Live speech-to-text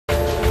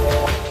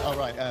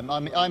right.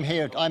 I'm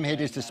here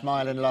just to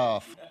smile and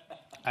laugh.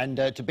 And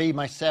to be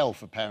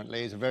myself,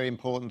 apparently, is a very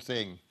important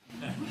thing.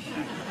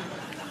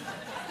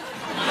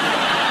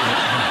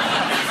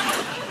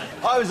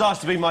 I was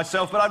asked to be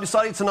myself, but I've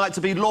decided tonight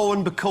to be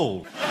Lauren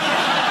Bacall.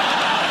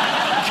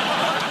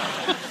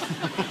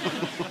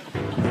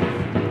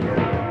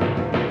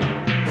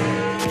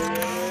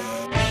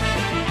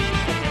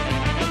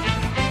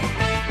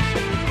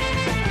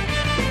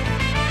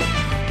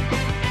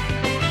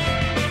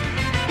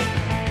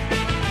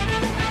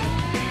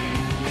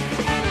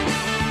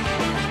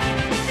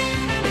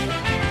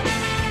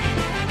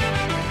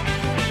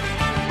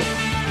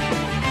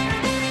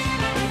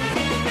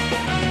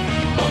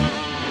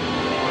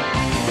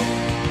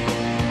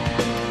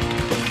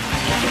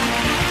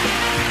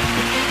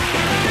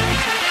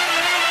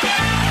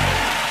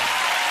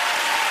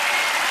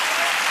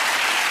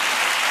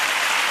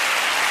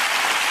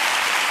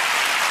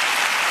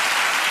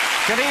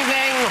 Good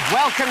evening.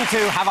 Welcome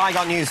to Have I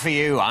Got News for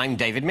You? I'm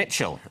David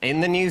Mitchell.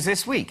 In the news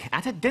this week,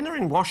 at a dinner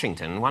in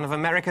Washington, one of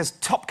America's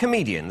top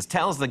comedians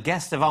tells the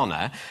guest of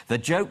honour the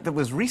joke that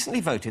was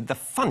recently voted the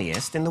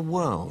funniest in the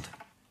world.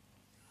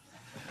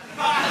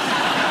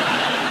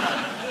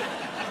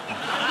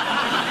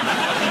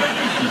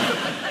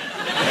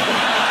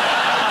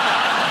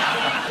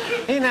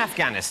 In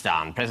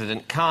Afghanistan,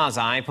 President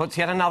Karzai puts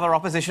yet another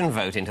opposition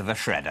vote into the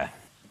shredder.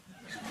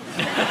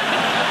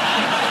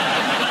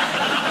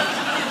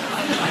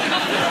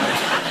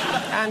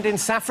 And in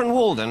Saffron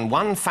Walden,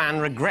 one fan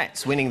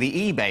regrets winning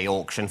the eBay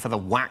auction for the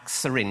wax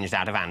syringed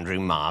out of Andrew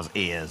Marr's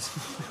ears.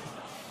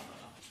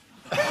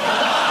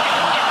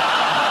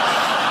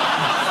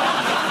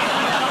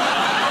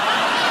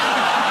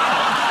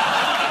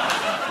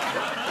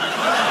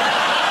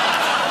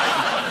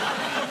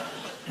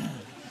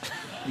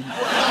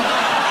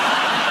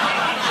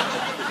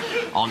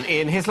 On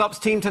Ian Hislop's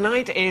team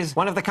tonight is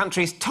one of the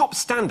country's top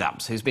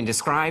stand-ups who's been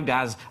described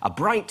as a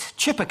bright,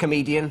 chipper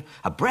comedian,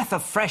 a breath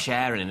of fresh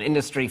air in an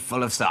industry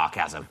full of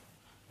sarcasm.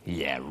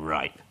 Yeah,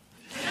 right.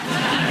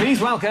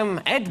 Please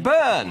welcome Ed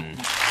Byrne.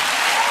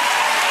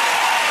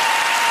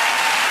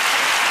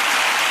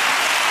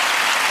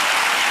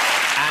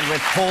 And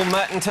with Paul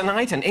Merton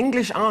tonight, an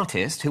English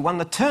artist who won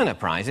the Turner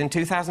Prize in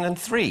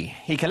 2003.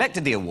 He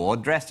collected the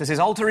award dressed as his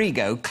alter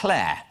ego,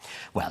 Claire.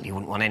 Well, you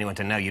wouldn't want anyone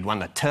to know you'd won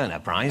the Turner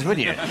Prize, would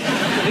you?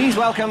 Please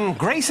welcome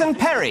Grayson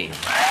Perry.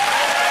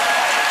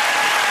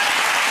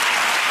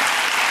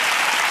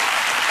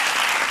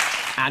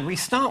 And we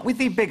start with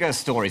the bigger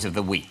stories of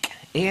the week.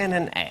 Ian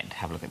and Ed,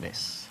 have a look at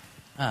this.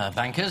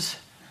 Bankers.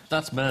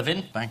 That's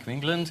Mervyn, Bank of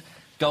England.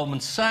 Goldman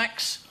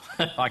Sachs.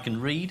 I can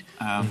read.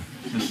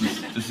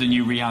 This is a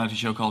new reality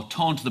show called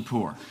Taunt to the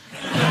Poor.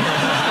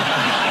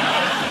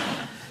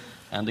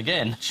 And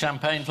again,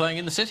 champagne flowing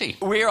in the city.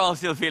 We're all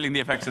still feeling the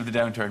effects of the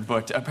downturn,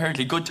 but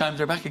apparently good times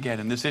are back again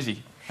in the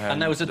city.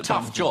 And there was a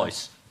tough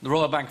choice. The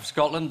Royal Bank of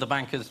Scotland, the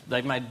bankers,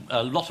 they've made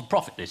a lot of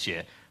profit this year,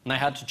 and they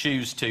had to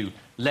choose to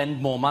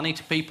lend more money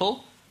to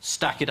people,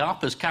 stack it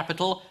up as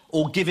capital,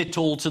 or give it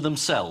all to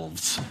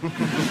themselves.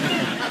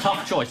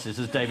 Tough choices,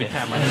 as David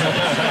Cameron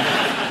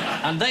said.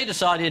 And they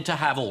decided to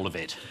have all of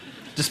it,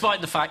 despite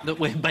the fact that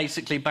we're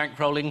basically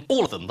bankrolling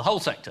all of them, the whole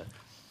sector.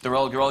 You're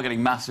all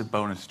getting massive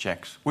bonus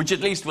cheques, which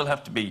at least will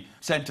have to be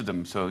sent to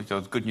them, so it's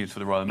good news for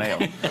the Royal Mail.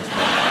 Well,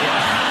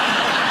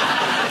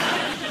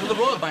 the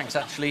Royal Bank's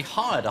actually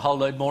hired a whole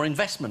load more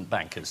investment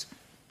bankers,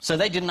 so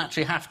they didn't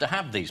actually have to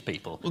have these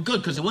people. Well,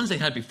 good, because the ones they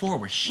had before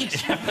were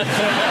shit.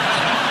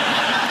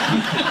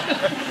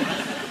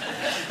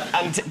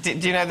 And do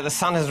you know that the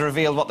Sun has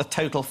revealed what the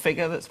total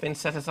figure that's been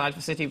set aside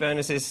for city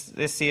bonuses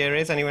this year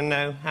is? Anyone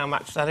know how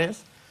much that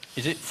is?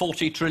 Is it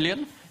 40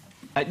 trillion?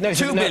 No,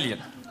 2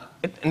 billion.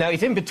 No,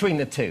 it's in between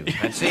the two.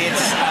 Actually,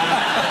 it's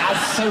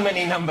as so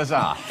many numbers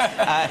are.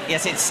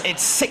 Yes,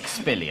 it's 6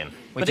 billion.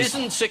 But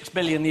isn't 6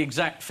 billion the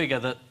exact figure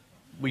that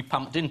we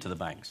pumped into the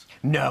banks?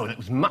 No, it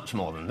was much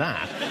more than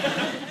that.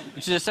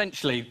 Which is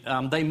essentially,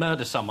 they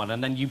murder someone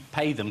and then you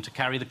pay them to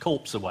carry the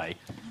corpse away.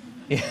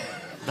 Yeah.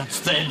 That's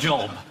their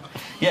job.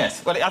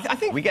 Yes, well, I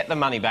think we get the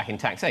money back in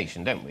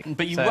taxation, don't we?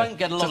 But you won't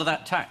get a lot of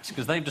that tax,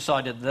 because they've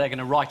decided that they're going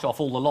to write off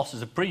all the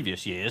losses of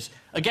previous years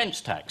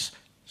against tax.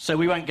 So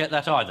we won't get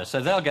that either. So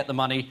they'll get the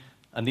money,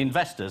 and the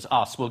investors,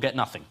 us, will get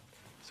nothing.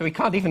 So we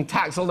can't even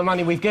tax all the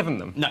money we've given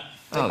them? No.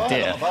 Oh,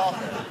 dear.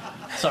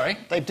 Sorry?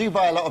 They do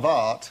buy a lot of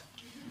art.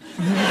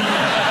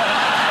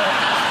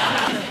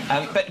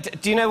 But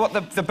do you know what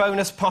the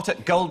bonus pot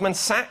at Goldman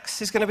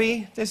Sachs is going to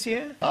be this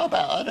year? Oh,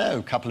 about, I don't know,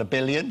 a couple of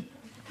billion.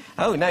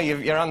 Oh, no, you're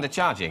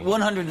undercharging.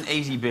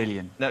 180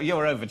 billion. No,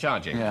 you're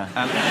overcharging. Yeah.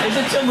 Is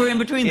it somewhere in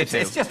between the two?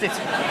 It's essentially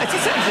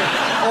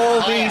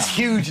all these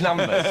huge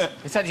numbers.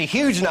 It's actually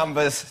huge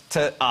numbers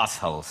to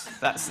arseholes.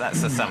 That's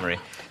the summary.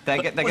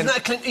 Wasn't that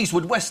a Clint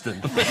Eastwood Western?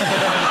 Part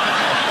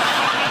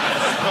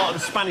of the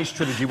Spanish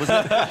trilogy,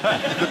 wasn't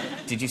it?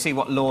 Did you see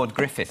what Lord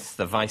Griffiths,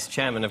 the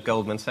vice-chairman of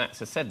Goldman Sachs,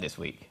 has said this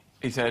week?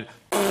 He said...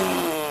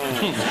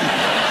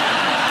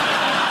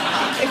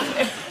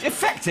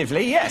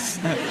 Effectively, yes.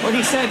 What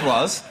he said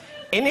was,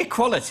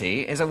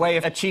 inequality is a way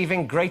of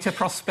achieving greater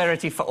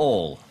prosperity for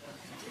all.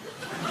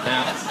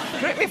 Now,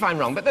 correct me if I'm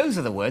wrong, but those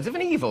are the words of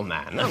an evil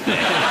man, aren't they?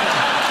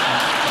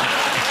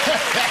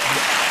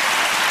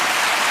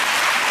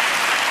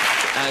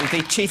 And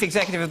the Chief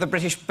Executive of the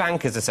British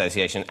Bankers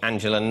Association,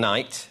 Angela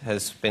Knight,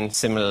 has been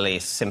similarly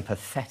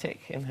sympathetic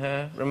in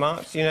her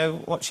remarks. Do you know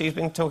what she's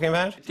been talking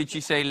about? Did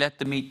she say let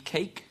them eat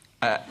cake?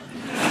 No,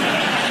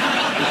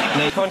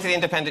 according to The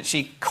Independent,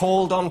 she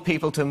called on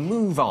people to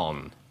move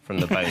on from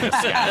the bonus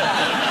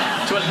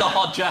scandal. To a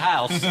larger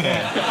house.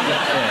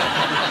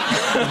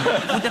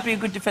 Would that be a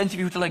good defence if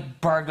you were to,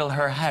 like, burgle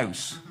her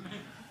house?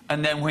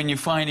 And then when you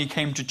finally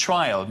came to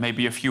trial,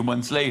 maybe a few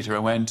months later,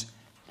 and went,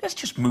 let's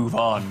just move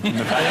on from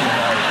the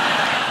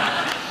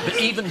back. But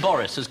even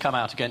Boris has come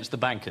out against the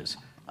bankers.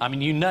 I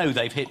mean, you know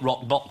they've hit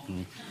rock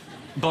bottom.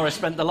 Boris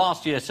spent the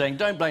last year saying,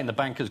 don't blame the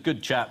bankers,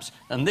 good chaps.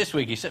 And this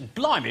week he said,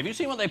 blimey, have you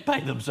seen what they pay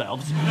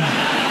themselves?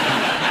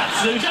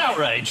 Absolute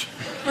outrage.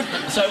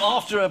 So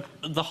after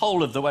the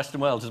whole of the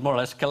Western world has more or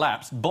less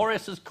collapsed,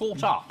 Boris has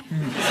caught up.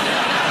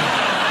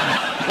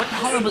 What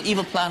horrible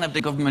evil plan have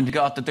the government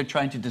got that they're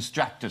trying to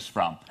distract us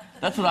from?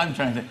 That's what I'm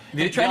trying to...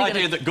 The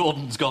idea that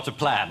Gordon's got a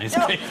plan is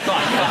quite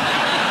fun.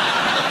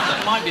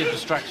 It might be a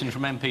distraction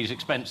from MPs'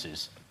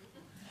 expenses,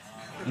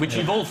 which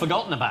you've all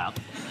forgotten about.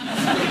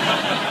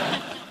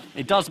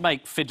 It does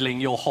make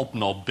fiddling your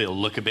hobnob bill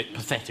look a bit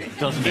pathetic,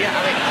 doesn't it? Yeah,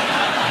 I mean...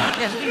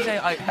 Yes, you say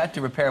I had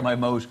to repair my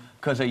moat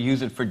because I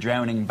use it for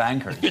drowning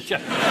bankers.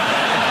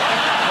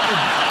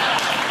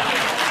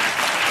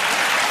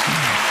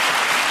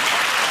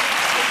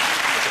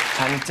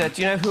 And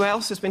do you know who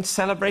else has been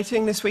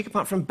celebrating this week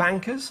apart from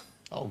bankers?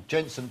 Oh,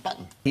 Jensen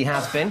Button. He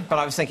has been, but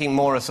I was thinking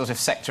more a sort of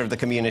sector of the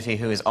community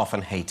who is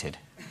often hated.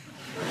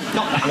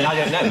 I mean, I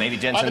don't know, maybe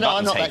Jensen Button's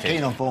I'm not hated. that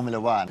keen on Formula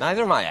One.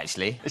 Neither am I,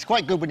 actually. It's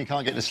quite good when you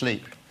can't get to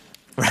sleep.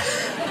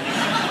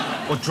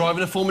 Or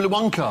driving a Formula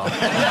One car.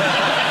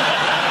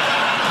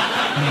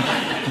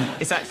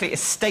 It's actually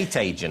estate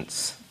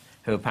agents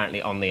who are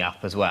apparently on the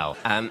up as well.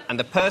 And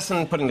the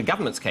person putting the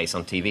government's case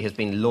on TV has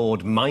been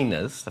Lord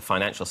Miners, the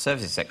Financial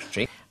Services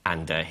Secretary,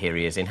 and here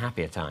he is in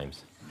happier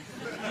times.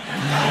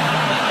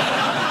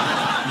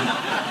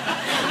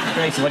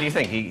 Grayson, what do you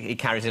think? He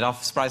carries it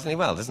off surprisingly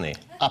well, doesn't he?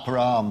 Upper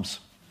arms.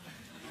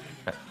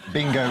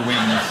 Bingo wings.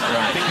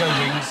 Right. Bingo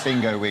wings.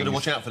 Bingo wings. Gotta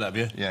watch out for that, have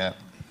you? Yeah.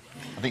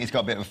 I think it's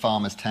got a bit of a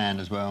farmer's tan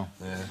as well.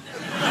 Yeah.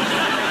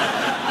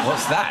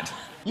 What's that?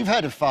 You've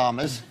heard of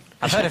farmers.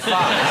 I've heard of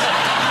farmers.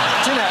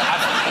 Do you know,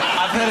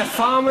 I've heard of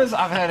farmers,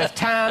 I've heard of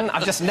tan,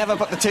 I've just never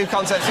put the two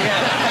concepts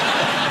together.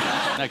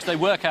 No, because they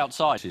work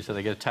outside, so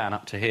they get a tan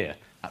up to here.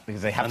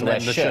 Because they have And to wear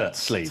then the shirt shirts,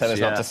 sleeves, so as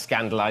not yeah. to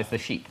scandalise the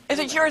sheep. Is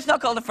it sure it's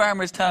not called a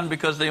farmer's tan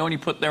because they only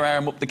put their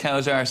arm up the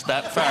cow's arse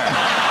that far?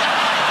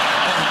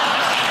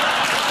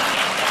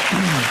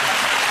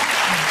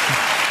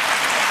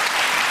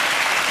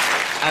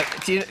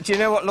 Do you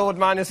know what Lord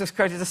Miners was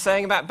quoted as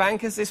saying about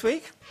bankers this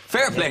week?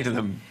 Fair play to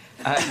them.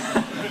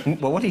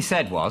 Well, what he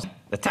said was,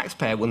 the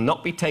taxpayer will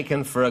not be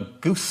taken for a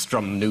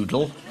goose-strum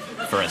noodle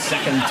for a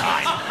second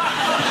time.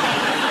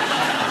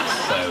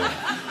 So,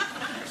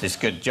 it's a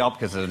good job,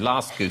 because the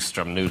last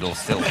goose-strum noodle's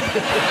still repeating.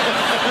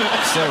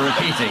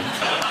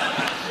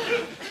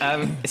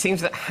 It seems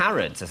that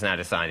Harrods has now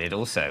decided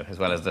also, as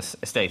well as the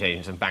estate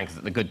agents and bankers,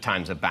 that the good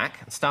times are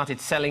back and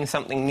started selling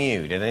something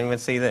new. Did anyone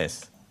see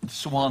this?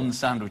 Swan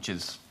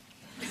sandwiches.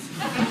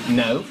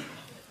 No.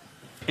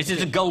 Is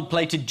it a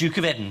gold-plated Duke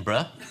of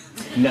Edinburgh?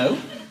 No.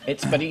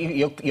 But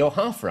you're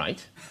half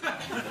right.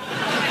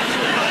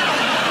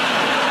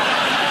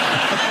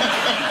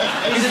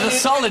 Is it a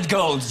solid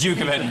gold Duke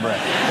of Edinburgh?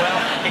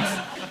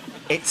 Well,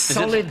 it's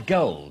solid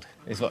gold,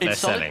 is what they're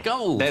selling. It's solid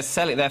gold?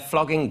 They're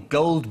flogging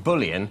gold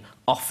bullion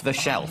off the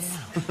shelf.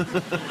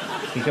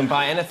 You can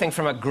buy anything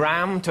from a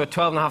gram to a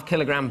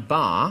 12.5-kilogram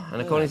bar,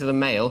 and according to the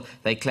Mail,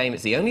 they claim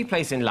it's the only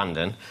place in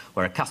London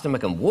where a customer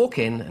can walk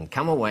in and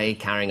come away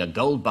carrying a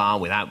gold bar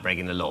without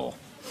breaking the law.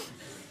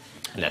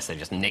 Unless they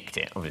just nicked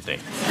it, obviously.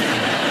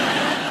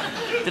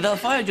 Did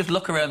Alfaya just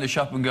look around the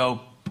shop and go,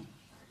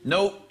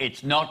 no,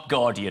 it's not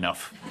gaudy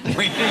enough?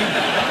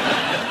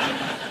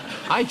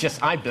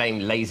 I blame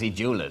lazy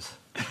jewellers.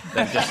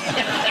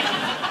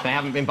 They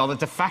haven't been bothered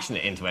to fashion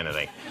it into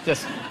anything.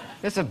 Just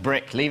a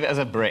brick, leave it as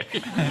a brick.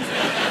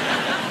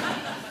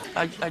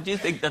 I do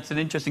think that's an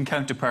interesting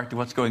counterpart to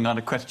what's going on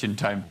at Question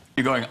Time.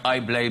 You're going,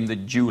 I blame the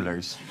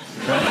jewellers.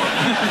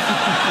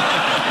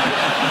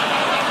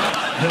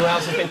 Who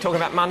else has been talking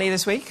about money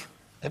this week?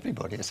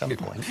 Everybody at some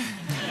point.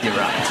 You're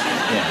right.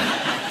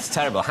 Yeah. It's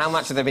terrible. How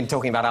much have they been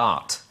talking about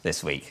art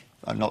this week?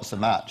 Not so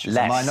much. It's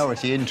Less. a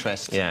minority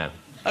interest. Yeah.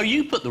 Oh,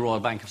 you put the Royal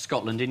Bank of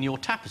Scotland in your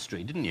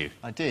tapestry, didn't you?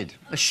 I did.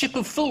 A ship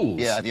of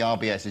fools? Yeah, the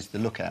RBS is the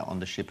lookout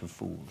on the ship of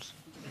fools.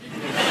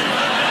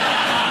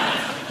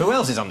 Who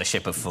else is on the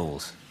ship of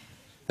fools?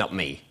 Not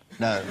me.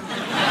 No.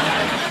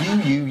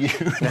 You.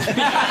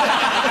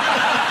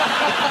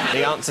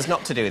 The answer's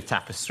not to do with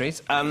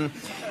tapestries.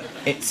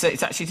 It's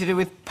actually to do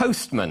with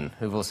postmen,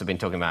 who've also been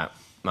talking about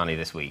money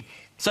this week.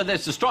 So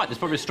there's a strike. There's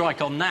probably a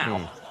strike on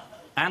now.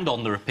 And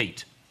on the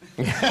repeat.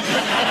 And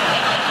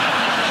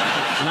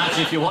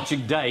actually, if you're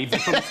watching Dave,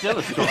 there's probably still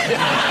a strike.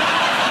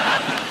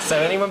 So,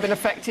 anyone been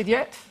affected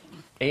yet?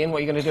 Ian, what are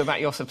you going to do about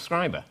your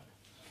subscriber?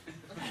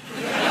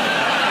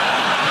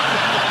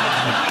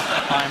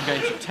 I am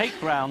going to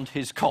take round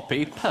his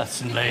copy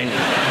personally.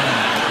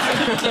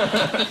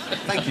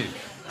 Thank you.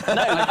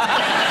 No.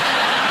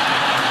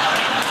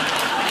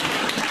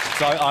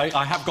 So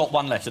I have got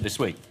one letter this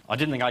week. I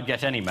didn't think I'd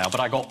get any mail, but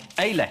I got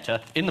a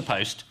letter in the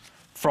post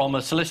from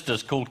a solicitor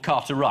called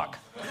Carter Ruck.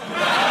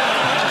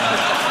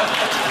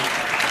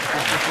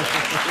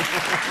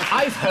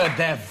 I've heard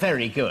they're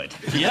very good.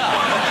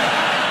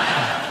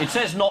 Yeah. It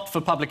says not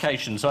for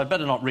publication, so I'd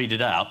better not read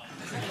it out.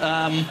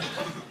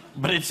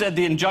 But it said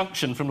the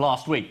injunction from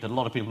last week that a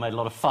lot of people made a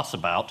lot of fuss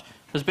about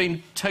has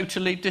been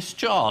totally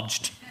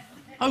discharged.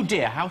 Oh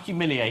dear, how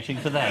humiliating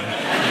for them.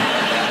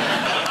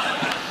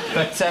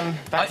 But,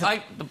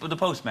 the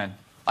postmen,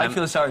 I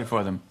feel sorry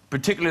for them,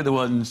 particularly the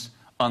ones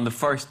on the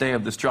first day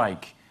of the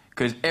strike,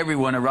 because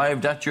everyone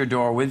arrived at your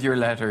door with your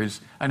letters,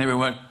 and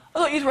everyone went, I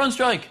thought you were on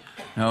strike.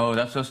 No,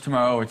 that's us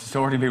tomorrow. It's the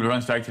sorting people who are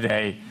on strike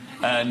today.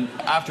 And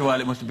after a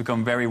while, it must have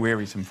become very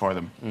wearisome for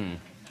them.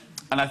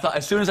 And I thought,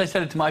 as soon as I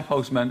said it to my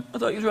postman, I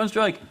thought you were on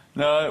strike.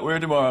 No, we're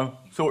tomorrow,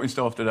 sorting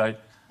stuff today.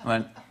 I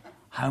went,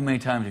 how many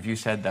times have you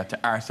said that to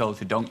arseholes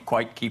who don't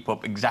quite keep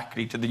up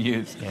exactly to the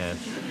news? Yeah.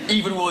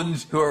 Even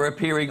ones who are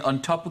appearing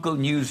on topical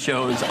news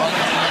shows on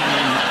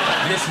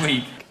TV this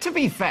week. To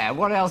be fair,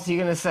 what else are you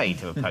going to say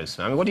to a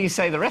postman? I mean, what do you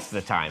say the rest of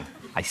the time?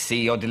 I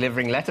see you're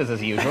delivering letters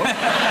as usual.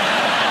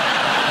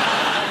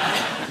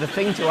 The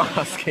thing to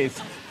ask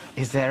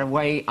is there a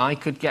way I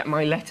could get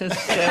my letters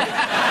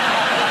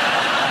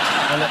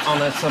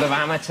on a sort of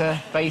amateur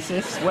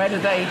basis? Where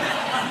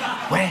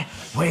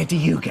do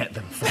you get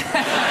them from?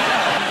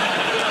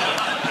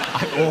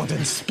 I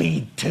ordered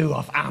Speed 2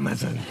 off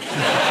Amazon.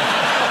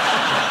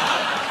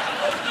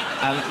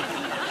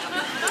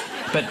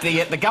 But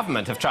the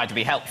government have tried to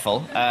be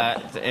helpful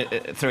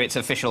through its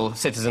official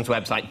citizens'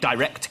 website,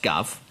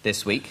 DirectGov,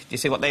 this week. Do you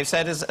see what they've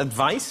said as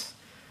advice?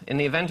 In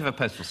the event of a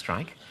postal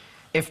strike,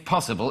 if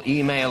possible,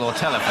 email or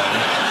telephone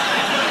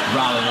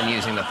rather than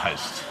using the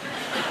post.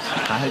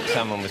 I hope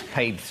someone was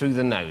paid through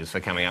the nose for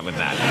coming up with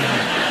that.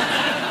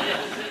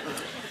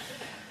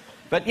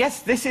 But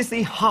yes, this is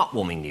the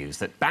heartwarming news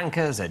that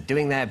bankers are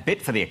doing their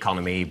bit for the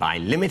economy by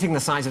limiting the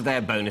size of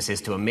their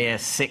bonuses to a mere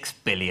 £6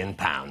 billion.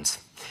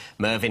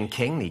 Mervyn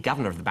King, the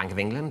governor of the Bank of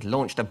England,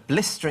 launched a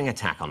blistering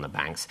attack on the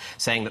banks,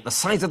 saying that the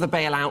size of the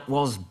bailout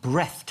was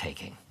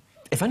breathtaking.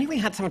 If only we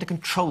had someone to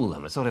control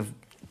them, a sort of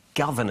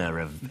governor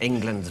of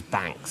England's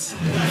banks.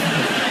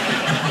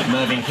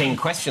 Mervyn King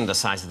questioned the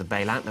size of the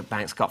bailout that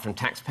banks got from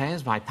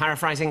taxpayers by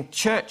paraphrasing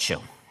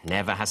Churchill.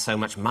 Never has so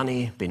much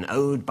money been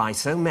owed by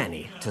so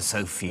many to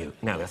so few.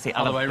 No, that's the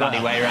other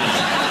bloody way around.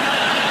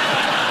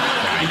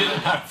 You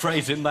didn't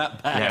paraphrase him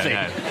that badly. No.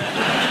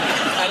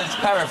 And it's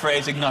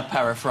paraphrasing, not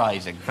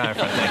paraphrasing.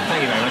 Paraphrasing.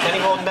 Thank you very much. Any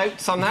more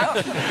notes on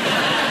that?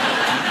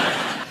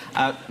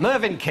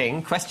 Mervyn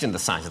King questioned the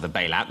size of the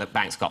bailout that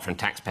banks got from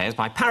taxpayers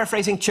by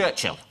paraphrasing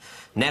Churchill.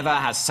 Never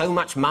has so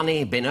much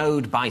money been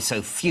owed by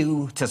so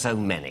few to so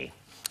many.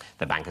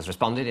 The bankers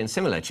responded in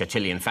similar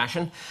Churchillian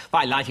fashion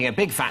by lighting a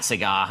big fat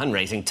cigar and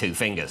raising 2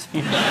 fingers.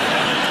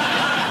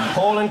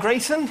 Paul and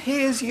Grayson,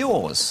 here's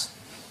yours.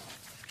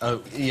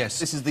 Oh, yes.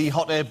 This is the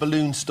hot air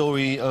balloon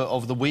story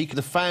of the week.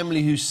 The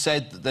family who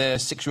said that their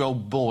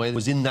 6-year-old boy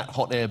was in that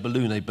hot air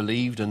balloon, they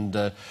believed,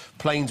 and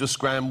planes were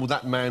scrambled.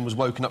 That man was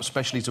woken up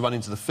specially to run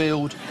into the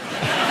field.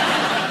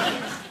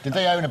 Did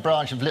they own a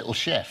branch of Little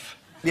Chef?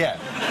 Yeah.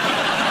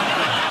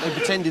 They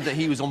pretended that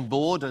he was on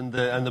board and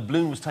the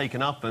balloon was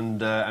taken up and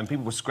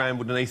people were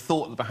scrambled and they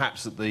thought that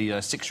perhaps that the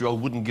 6-year-old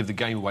wouldn't give the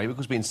game away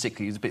because being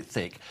sickly, he was a bit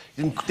thick.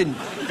 He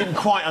didn't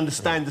quite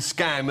understand the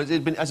scam as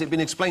it had been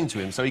explained to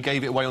him, so he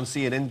gave it away on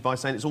CNN by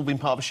saying it's all been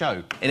part of a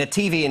show. In a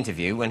TV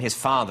interview, when his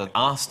father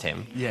asked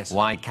him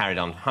why he carried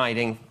on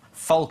hiding,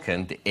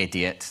 Falcon, the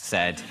idiot,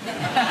 said,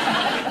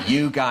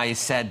 "You guys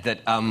said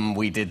that,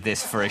 we did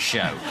this for a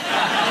show."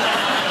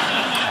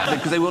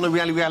 Because they were on a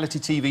reality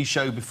TV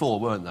show before,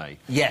 weren't they?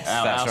 Yes,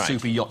 that's our right.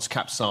 super yachts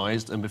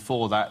capsized, and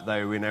before that,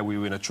 we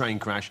were in a train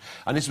crash.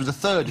 And this was the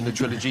third in the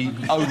trilogy.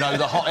 Oh no,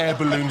 the hot air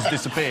balloons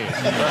disappeared.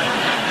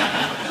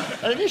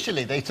 And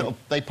initially, they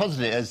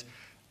posited it as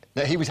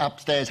that he was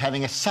upstairs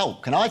having a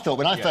sulk. And I thought,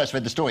 when I first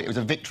read the story, it was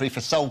a victory for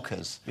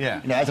sulkers. Yeah.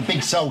 You know, as a big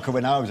sulker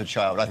when I was a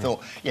child, I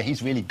thought, yeah,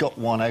 he's really got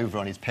one over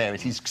on his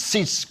parents. He's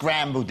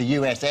scrambled the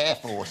US Air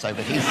Force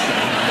over his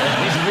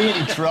son. He's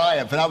really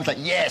triumphed. And I was like,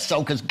 yeah,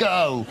 sulkers,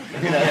 go!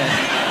 You know.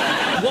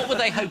 What were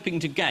they hoping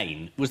to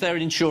gain? Was there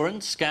an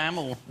insurance scam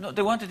or...? No,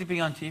 they wanted to be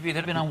on TV.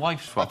 They'd been on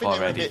Wife I Swap think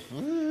already. they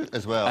were a bit,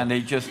 as well. And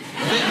they just... You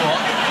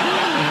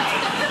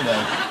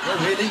know. Oh,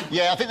 really?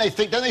 Yeah, I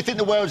think don't they think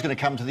the world's going to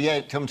come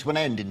to an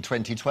end in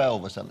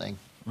 2012 or something?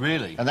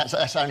 Really? And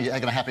that's only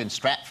going to happen in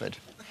Stratford.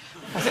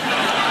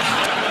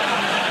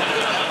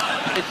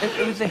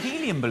 It was a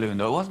helium balloon,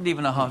 though. It wasn't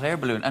even a hot air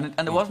balloon. And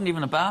there wasn't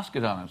even a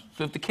basket on it.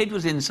 So if the kid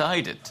was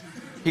inside it,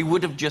 he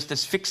would have just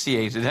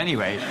asphyxiated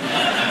anyway.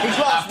 His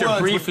last After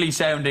briefly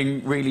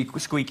sounding really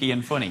squeaky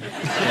and funny.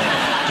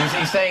 Yeah.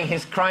 He's saying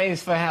his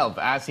cries for help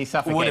as he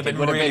suffocated Would have been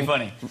really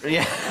funny.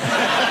 Yeah.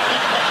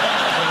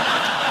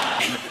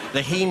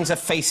 The Heens are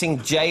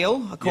facing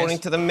jail, according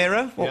to the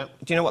Mirror. Do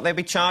you know what they'll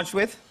be charged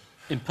with?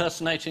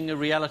 Impersonating a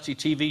reality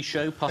TV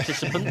show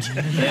participant.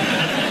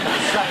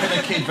 Slapping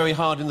a kid very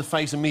hard in the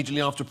face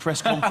immediately after a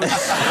press conference.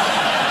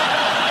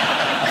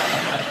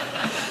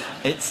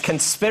 It's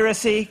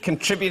conspiracy,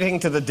 contributing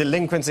to the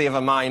delinquency of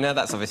a minor,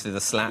 that's obviously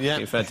the slap you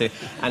referred to,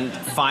 and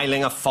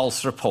filing a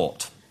false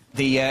report.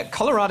 The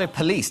Colorado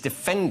police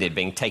defended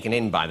being taken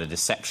in by the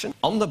deception.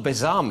 On the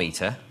bizarre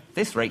meter,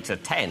 this rates a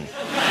 10.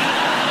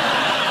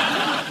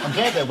 I'm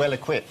glad they're well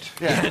equipped.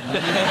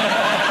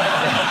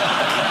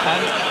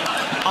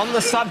 On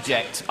the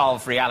subject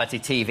of reality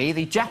TV,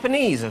 the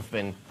Japanese have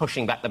been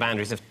pushing back the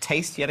boundaries of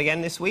taste yet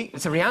again this week.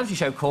 It's a reality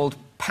show called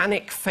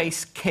Panic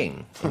Face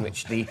King, in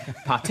which the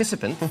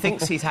participant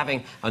thinks he's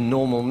having a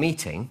normal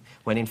meeting,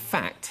 when in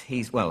fact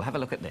he's... Well, have a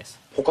look at this.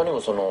 他に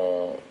もそ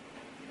の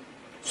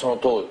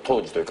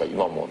当時というか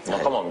今も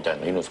仲間みたいな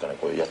のいるんですかね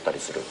こうやったり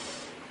する。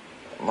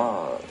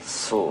まあ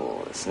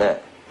そうです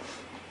ね。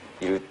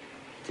いるっ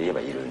て言え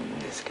ばいるん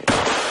ですけど。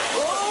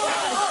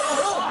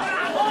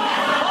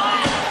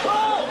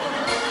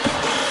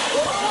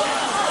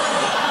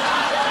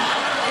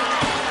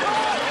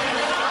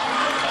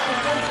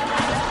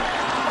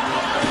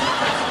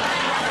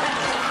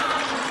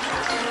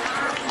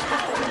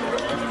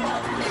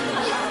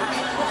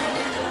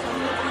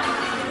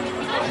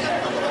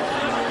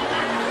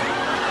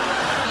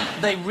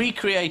 They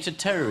recreate a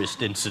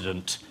terrorist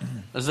incident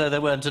as though there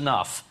weren't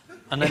enough,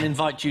 and then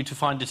invite you to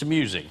find it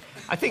amusing.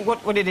 I think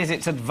what it is,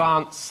 it's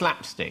advanced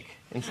slapstick.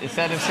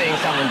 Instead of seeing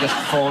someone just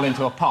fall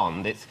into a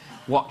pond, it's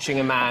watching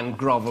a man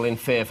grovel in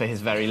fear for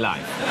his very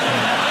life.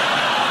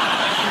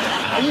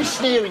 Are you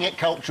sneering at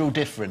cultural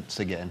difference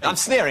again? I'm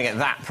sneering at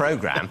that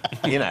programme,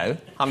 you know.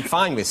 I'm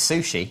fine with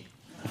sushi.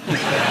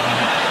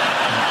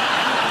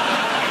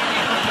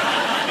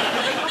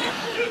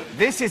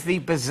 This is the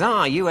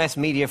bizarre US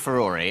media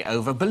furore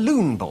over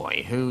Balloon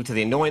Boy, who, to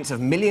the annoyance of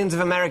millions of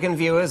American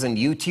viewers and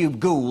YouTube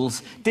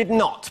ghouls, did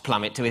not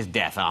plummet to his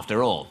death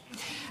after all.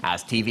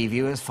 As TV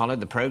viewers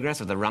followed the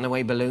progress of the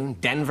runaway balloon,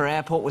 Denver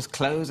airport was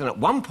closed, and at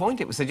one point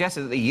it was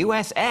suggested that the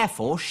US Air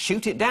Force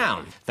shoot it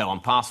down, though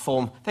on past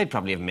form they'd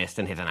probably have missed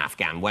and hit an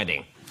Afghan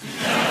wedding.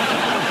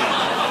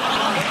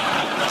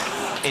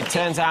 It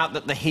turns out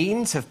that the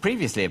Heens have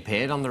previously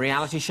appeared on the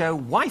reality show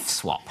Wife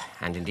Swap,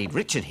 and indeed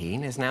Richard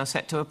Heen is now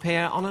set to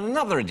appear on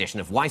another edition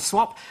of Wife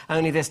Swap,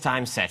 only this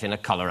time set in a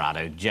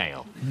Colorado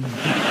jail.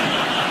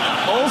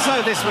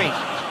 Also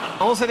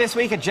this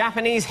week, a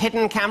Japanese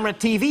hidden camera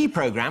TV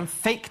programme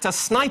faked a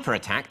sniper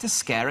attack to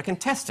scare a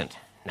contestant.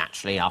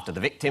 Naturally, after the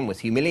victim was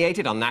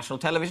humiliated on national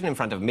television in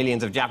front of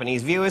millions of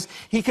Japanese viewers,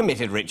 he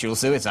committed ritual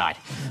suicide,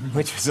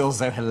 which was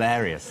also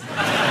hilarious.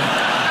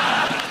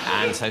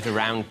 And so to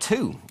round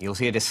two, you'll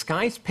see a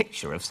disguised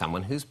picture of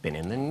someone who's been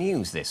in the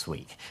news this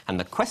week. And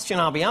the question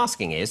I'll be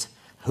asking is,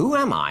 who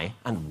am I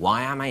and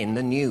why am I in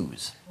the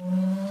news?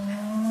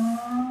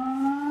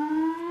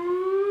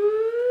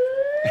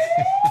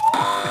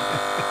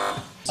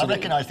 I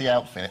recognise the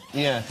outfit.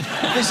 Yeah.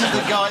 This is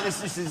the guy,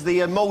 this is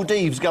the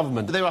Maldives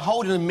government. They were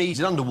holding a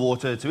meeting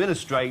underwater to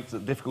illustrate the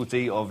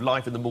difficulty of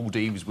life in the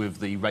Maldives with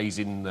the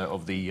raising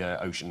of the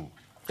ocean.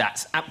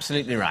 That's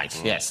absolutely right,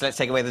 yes. Let's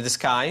take away the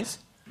disguise.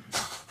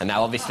 And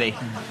now, obviously,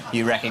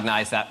 you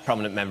recognise that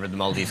prominent member of the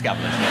Maldives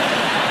government,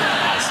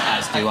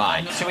 as do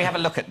I. Shall we have a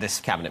look at this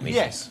cabinet meeting?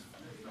 Yes.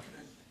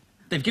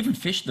 They've given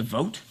fish the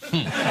vote?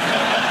 It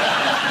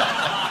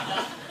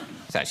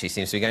actually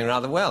seems to be going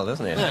rather well,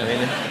 doesn't it? Yeah. I mean,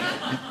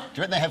 do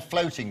you reckon they have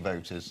floating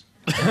voters?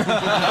 In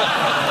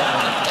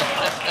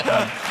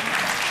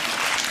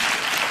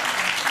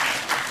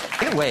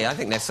a way, I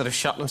think they've sort of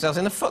shot themselves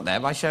in the foot there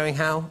by showing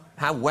how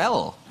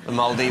well the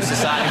Maldives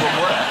society would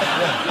work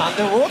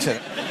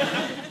underwater.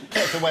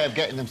 That's a way of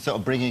getting them sort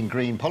of bringing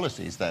green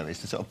policies, though, is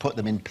to sort of put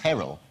them in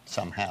peril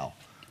somehow.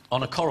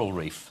 On a coral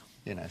reef.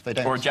 You know, if they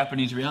don't... Or a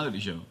Japanese reality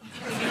show.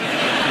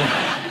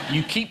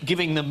 You keep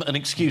giving them an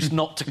excuse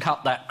not to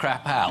cut that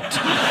crap out.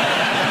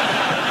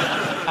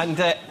 And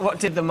what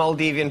did the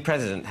Maldivian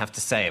president have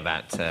to say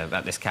about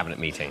this cabinet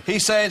meeting? He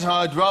said,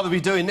 I'd rather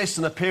be doing this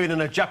than appearing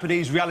in a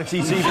Japanese reality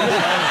TV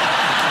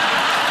show.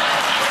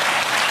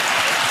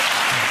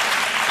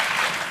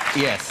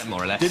 Yes,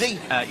 more or less. Did he?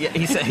 Yeah,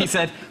 he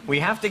said, we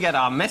have to get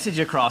our message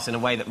across in a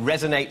way that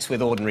resonates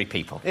with ordinary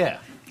people. Yeah.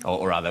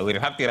 Or rather, we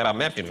have to get our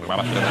message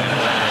across with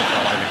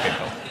ordinary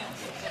people.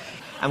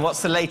 And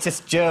what's the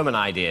latest German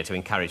idea to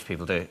encourage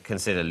people to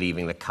consider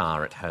leaving the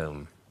car at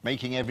home?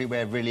 Making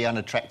everywhere really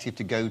unattractive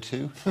to go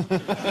to?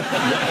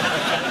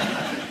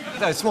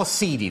 No, it's more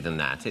seedy than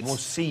that. It's more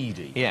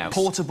seedy? Yeah.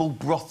 Portable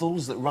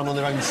brothels that run on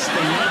their own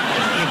steam?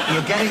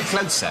 You're getting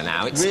closer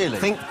now. It's, really?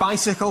 Think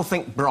bicycle,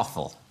 think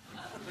brothel.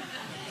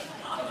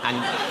 And,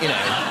 you know...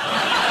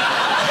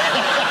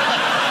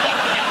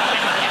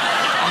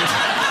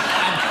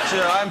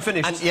 Sure, I'm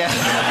finished. And, yeah.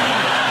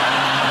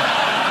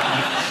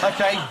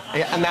 OK.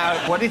 Yeah, and now,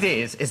 what it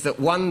is that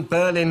one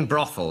Berlin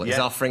brothel is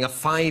offering a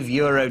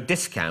 €5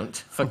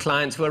 discount for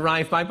clients who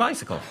arrive by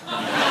bicycle.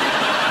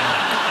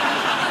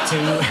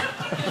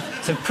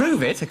 To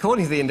prove it,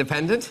 according to The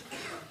Independent,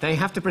 they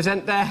have to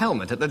present their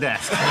helmet at the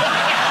desk.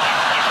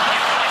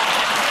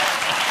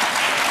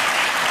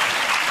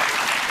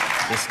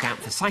 Discount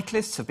for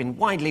cyclists have been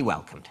widely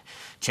welcomed.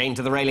 Chained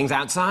to the railings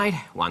outside,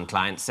 one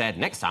client said,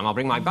 "Next time I'll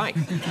bring my bike."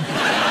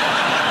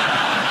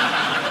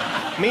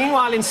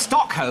 Meanwhile, in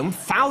Stockholm,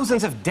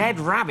 thousands of dead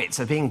rabbits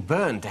are being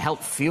burned to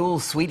help fuel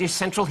Swedish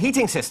central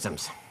heating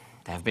systems.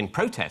 There have been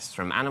protests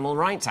from animal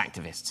rights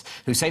activists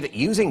who say that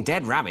using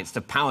dead rabbits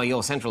to power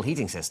your central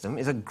heating system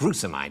is a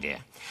gruesome idea.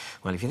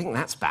 Well, if you think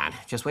that's bad,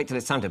 just wait till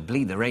it's time to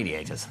bleed the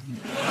radiators.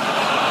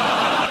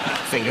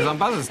 Fingers on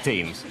buzzers,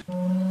 teams.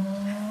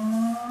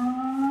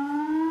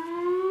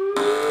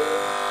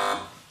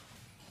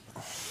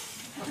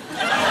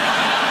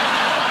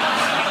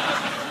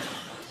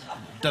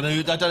 I don't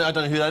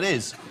know who that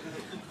is.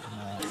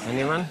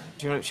 Anyone?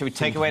 Should we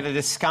take away the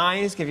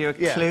disguise, give you a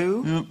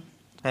clue? Yep.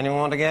 Anyone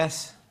want to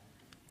guess?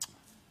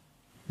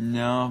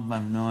 No, I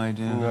have no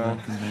idea. No.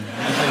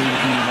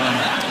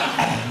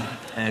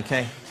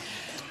 OK.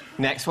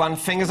 Next one,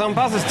 fingers on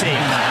buzzers, team.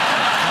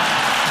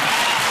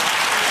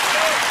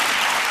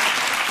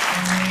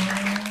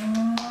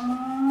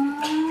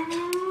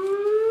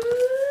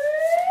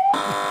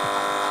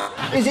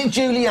 Is it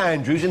Julie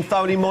Andrews in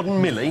Thoroughly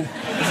Modern Millie?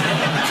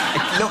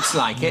 Looks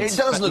like it. It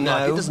does look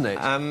like it, doesn't it?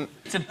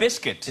 It's a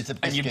biscuit. It's a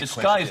and you've biscuit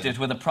disguised question. it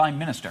with a Prime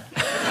Minister.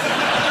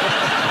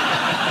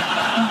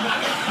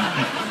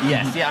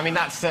 Yes, yeah, I mean,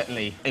 that's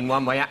certainly in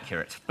one way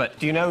accurate. But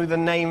do you know the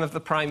name of the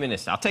Prime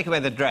Minister? I'll take away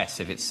the dress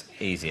if it's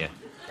easier.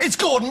 It's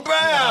Gordon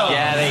Brown!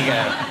 Yeah, there you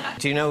go.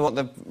 Do you know what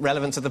the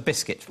relevance of the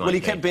biscuit might Well, he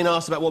be? kept being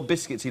asked about what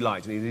biscuits he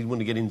liked and he didn't want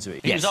to get into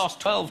it. He was asked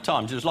 12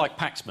 times. It was like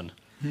Paxman.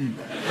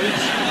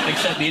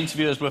 Except the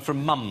interviewers were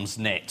from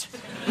Mumsnet,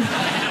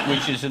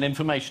 which is an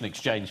information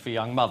exchange for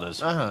young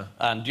mothers. Uh-huh.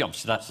 And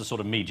obviously that's the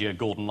sort of media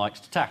Gordon likes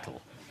to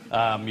tackle.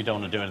 You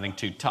don't want to do anything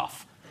too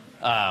tough,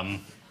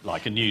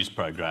 like a news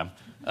programme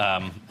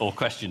or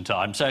Question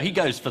Time. So he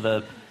goes for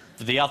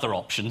the other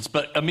options,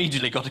 but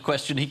immediately got a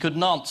question he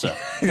couldn't answer.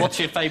 What's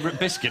your favourite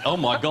biscuit? Oh,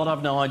 my God,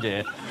 I've no idea.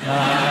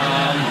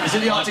 Is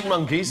it the Arctic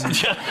Monkeys?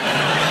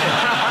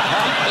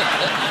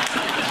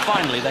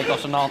 Finally, they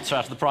got an answer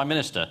out of the Prime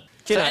Minister.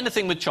 Do you So know-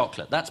 anything with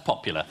chocolate, that's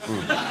popular.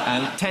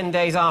 10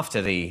 days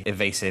after the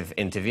evasive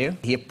interview,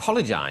 he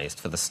apologised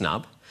for the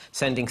snub,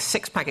 sending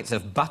 6 packets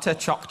of butter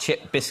choc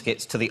chip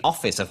biscuits to the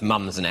office of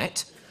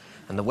Mumsnet.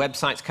 And the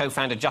website's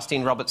co-founder,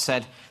 Justine Roberts,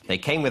 said they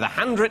came with a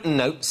handwritten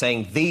note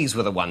saying these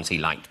were the ones he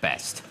liked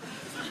best.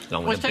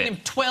 Along Well, with it's a taken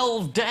him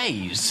 12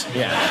 days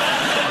Yeah.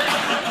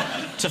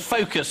 to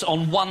focus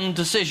on one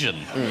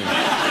decision.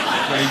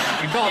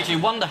 God, you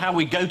wonder how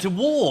we go to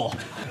war.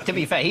 To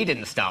be fair, he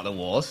didn't start the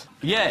wars.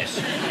 Yes.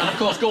 And, of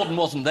course, Gordon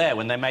wasn't there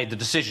when they made the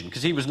decision,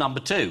 because he was number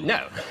 2.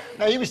 No.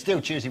 No, he was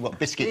still choosing what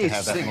biscuit to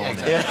have that morning.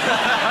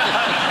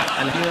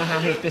 And do you know how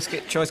his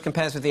biscuit choice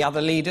compares with the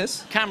other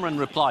leaders? Cameron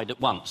replied at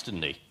once,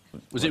 didn't he?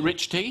 Was it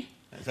rich tea?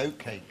 It's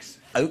oatcakes.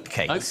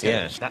 Oatcakes, Oatcakes.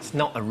 yeah. That's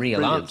not a real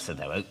Brilliant. answer,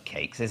 though,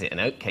 oatcakes, is it? An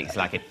oatcake's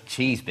like a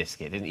cheese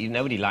biscuit, isn't it?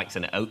 Nobody likes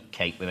an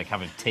oatcake with a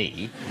cup of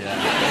tea.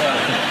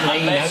 Yeah.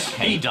 Plain Unless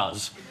oatcake. he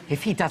does.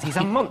 If he does, he's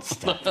a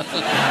monster.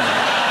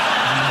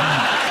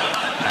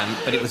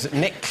 But it was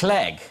Nick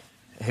Clegg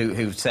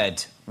who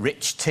said,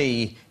 rich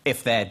tea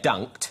if they're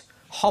dunked,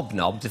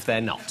 hobnobs if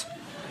they're not.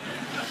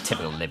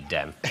 Typical Lib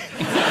Dem.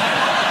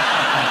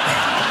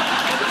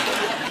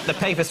 The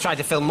papers tried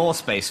to fill more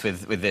space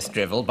with this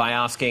drivel by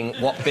asking,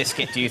 what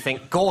biscuit do you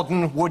think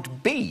Gordon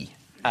would be?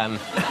 So,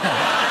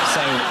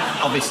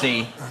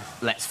 obviously,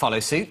 let's follow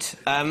suit.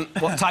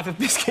 What type of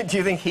biscuit do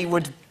you think he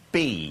would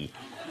be?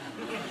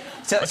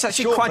 So it's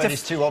actually quite Shortbread a...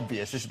 is too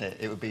obvious, isn't it?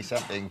 It would be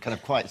something kind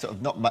of quite sort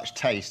of not much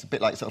taste, a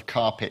bit like sort of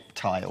carpet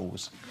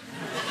tiles.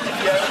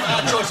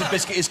 Yeah, our choice of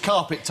biscuit is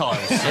carpet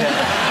tiles.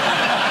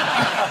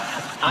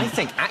 I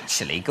think,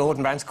 actually,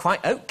 Gordon Brown's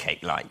quite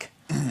oatcake-like.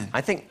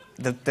 I think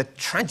the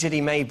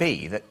tragedy may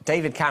be that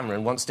David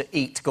Cameron wants to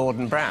eat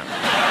Gordon Brown.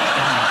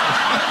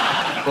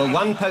 Well,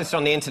 one post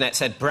on the internet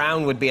said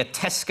Brown would be a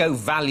Tesco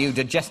value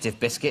digestive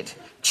biscuit,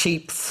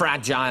 cheap,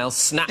 fragile,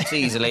 snaps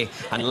easily,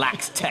 and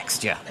lacks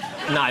texture.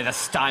 Neither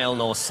style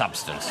nor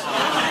substance.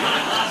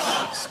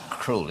 It's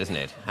cruel, isn't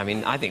it? I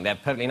mean, I think they're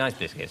perfectly nice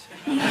biscuits.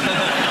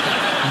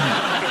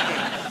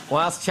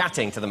 Whilst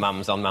chatting to the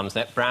mums on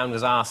Mumsnet, Brown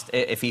was asked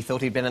if he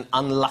thought he'd been an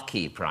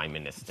unlucky Prime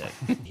Minister.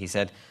 He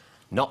said,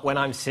 "Not when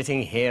I'm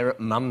sitting here at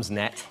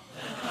Mumsnet."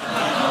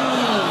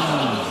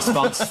 The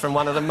response from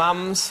one of the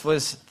mums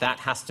was, "That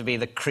has to be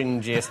the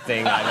cringiest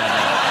thing I've ever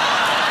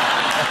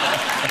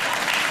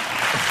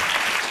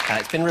heard."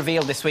 It's been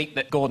revealed this week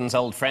that Gordon's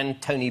old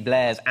friend Tony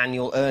Blair's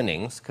annual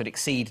earnings could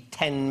exceed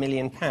 £10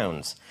 million.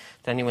 Does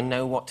anyone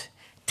know what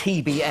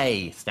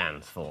TBA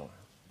stands for?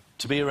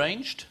 To be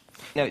arranged?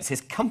 No, it's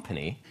his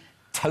company,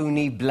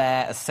 Tony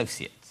Blair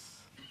Associates.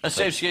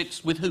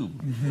 Associates with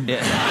whom? Yeah.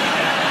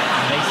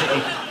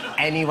 Basically,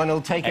 anyone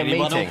will take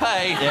Anyone a meeting. will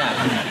pay.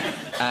 Yeah.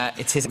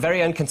 It's his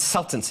very own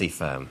consultancy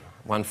firm.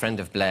 One friend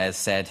of Blair's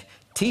said,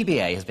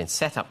 TBA has been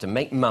set up to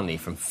make money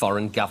from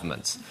foreign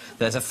governments.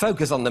 There's a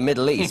focus on the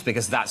Middle East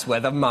because that's where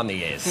the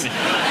money is.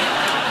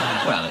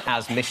 Well,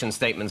 as mission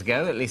statements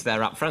go, at least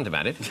they're upfront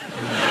about it.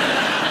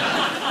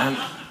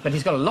 But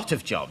he's got a lot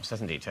of jobs,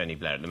 hasn't he, Tony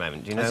Blair, at the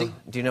moment? Do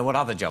you know what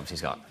other jobs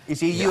he's got? Is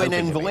he a UN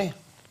envoy?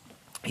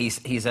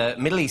 He's a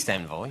Middle East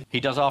envoy. He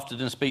does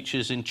after-dinner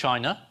speeches in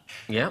China.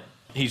 Yeah.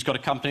 He's got a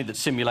company that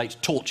simulates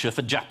torture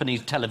for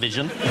Japanese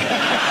television.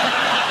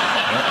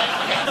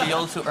 He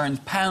also earns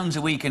pounds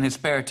a week in his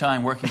spare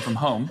time working from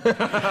home.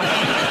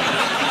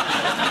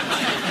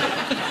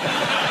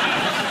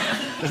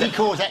 Does he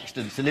cause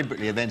accidents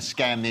deliberately and then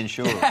scam the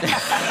insurer?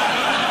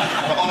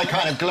 But on a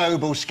kind of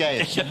global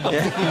scale.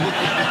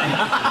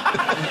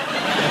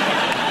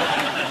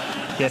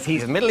 Yes,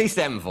 he's a Middle East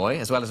envoy,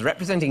 as well as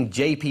representing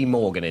J.P.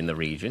 Morgan in the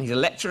region. He's a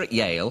lecturer at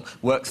Yale,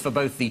 works for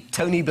both the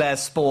Tony Blair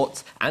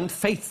Sports and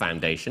Faith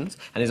Foundations,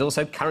 and is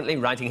also currently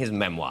writing his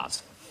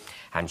memoirs.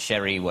 And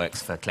Sherry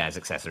works for Claire's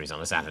Accessories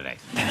on a Saturday.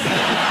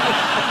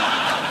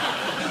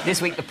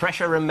 This week, the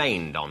pressure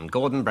remained on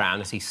Gordon Brown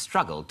as he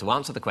struggled to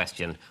answer the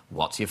question,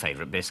 what's your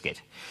favourite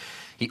biscuit?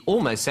 He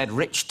almost said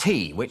rich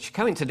tea, which,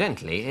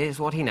 coincidentally, is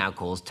what he now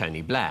calls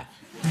Tony Blair.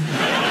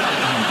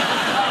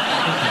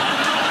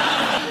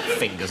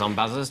 Fingers on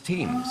buzzers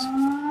teams.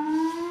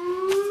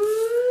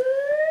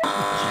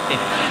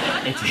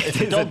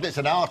 It's a dog that's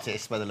an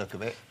artist, by the look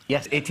of it.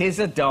 Yes, it is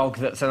a dog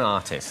that's an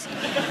artist.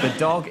 The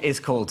dog is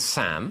called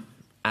Sam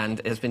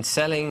and has been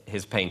selling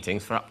his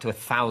paintings for up to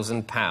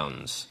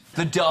 £1,000.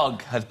 The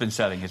dog has been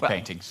selling his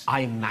paintings.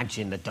 I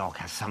imagine the dog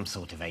has some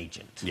sort of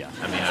agent. Yeah.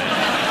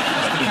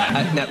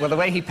 I mean, no, well, the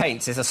way he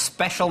paints is a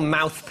special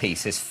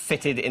mouthpiece is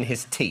fitted in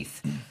his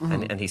teeth,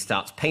 and he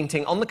starts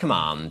painting on the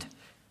command,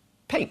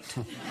 paint.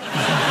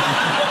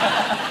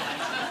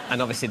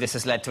 And obviously this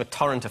has led to a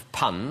torrent of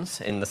puns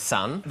in The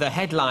Sun. The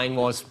headline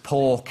was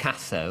Poor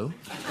Casso.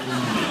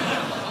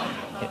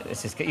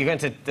 You're going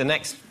to... The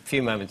next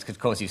few moments could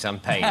cause you some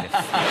pain if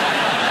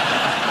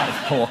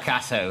Poor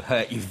Casso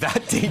hurt you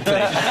that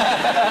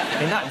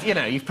deeply. You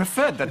know, you've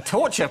preferred the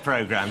torture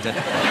programme to...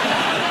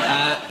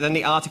 then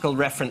the article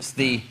referenced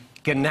the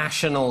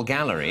National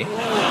Gallery.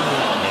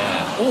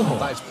 Yeah. Oh,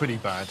 that's pretty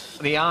bad.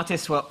 The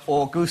artists were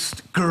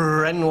Auguste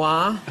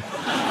Grenoir,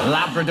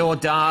 Labrador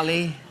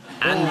Dali,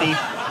 Andy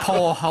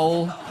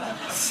Porhole,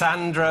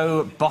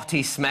 Sandro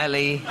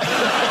Bottismelli.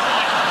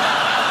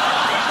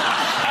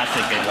 That's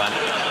a good one.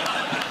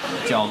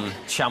 John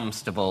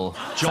Chumstable.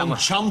 John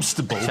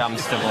Chumstable?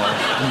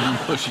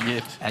 Chumstable. Pushing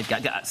it.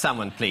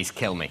 Someone please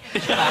kill me.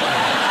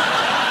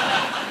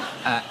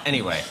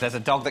 Anyway, there's a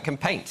dog that can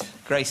paint.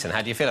 Grayson,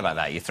 how do you feel about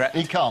that? You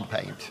threatened? He can't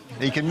paint.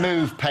 He can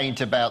move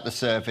paint about the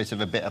surface of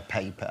a bit of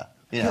paper.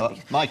 You know,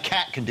 my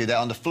cat can do that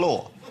on the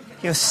floor.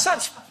 You're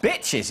such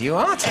bitches, you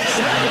artists.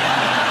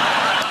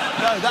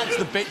 No, that's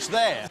the bitch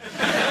there.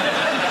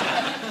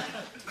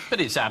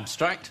 But it's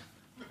abstract.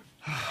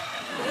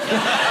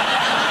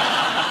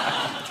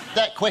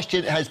 That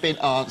question has been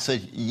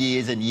answered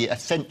years and years, a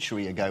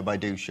century ago by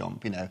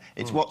Duchamp, you know.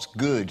 It's what's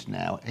good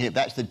now.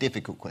 That's the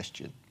difficult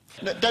question.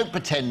 No, don't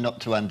pretend not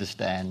to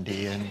understand,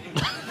 Ian.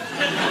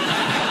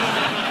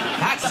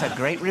 That's a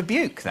great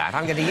rebuke, that.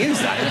 I'm going to use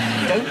that.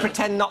 Don't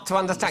pretend not to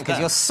understand, because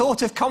you're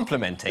sort of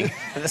complimenting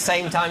at the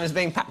same time as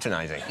being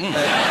patronising.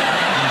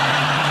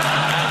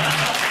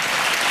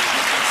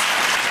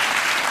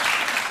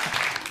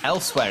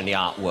 Elsewhere in the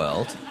art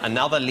world,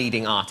 another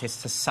leading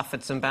artist has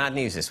suffered some bad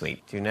news this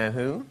week. Do you know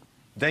who?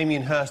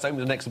 Damien Hirst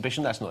opens an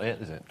exhibition. That's not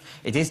it, is it?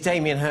 It is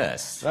Damien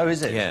Hirst. Oh,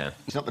 is it? Yeah.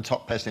 He's not the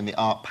top person in the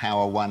Art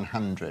Power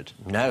 100.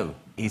 No,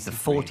 he's the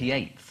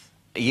 48th.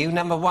 Are you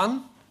number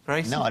one,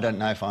 Grayson? No, I don't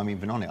know if I'm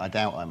even on it. I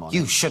doubt I'm on it.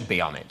 You should be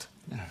on it.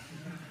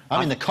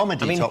 I'm in the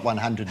comedy top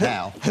 100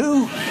 now.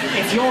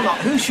 If you're not,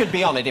 who should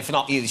be on it if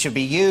not you? It should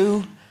be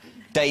you,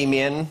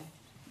 Damien,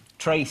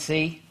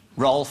 Tracy,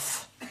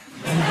 Rolf.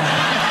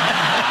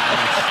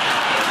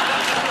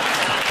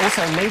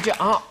 Also, Major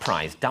Art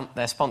Prize dumped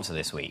their sponsor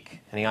this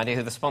week. Any idea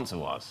who the sponsor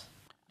was?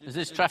 Is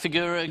this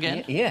Trafigura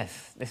again?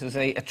 Yes, this was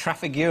a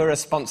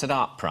Trafigura-sponsored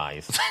art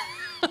prize.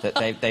 That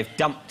they've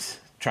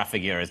dumped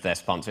Trafigura as their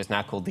sponsor. It's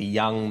now called the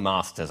Young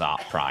Masters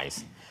Art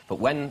Prize. But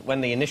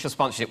when the initial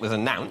sponsorship was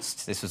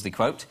announced, this was the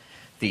quote,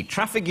 "The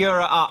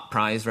Trafigura Art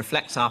Prize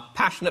reflects our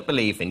passionate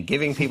belief in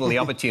giving people the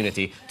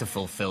opportunity to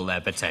fulfil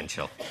their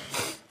potential."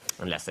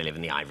 Unless they live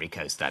in the Ivory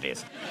Coast, that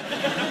is.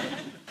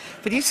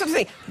 But you sort of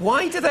think,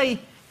 why do they...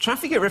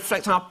 Trafigura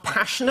reflects our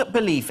passionate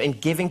belief in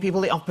giving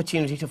people the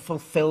opportunity to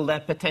fulfil their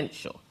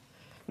potential.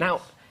 Now,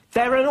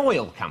 they're an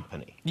oil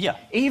company. Yeah.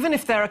 Even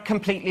if they're a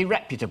completely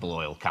reputable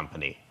oil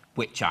company,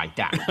 which I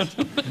doubt,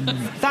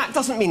 that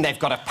doesn't mean they've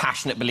got a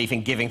passionate belief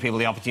in giving people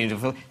the opportunity to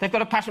fulfill. They've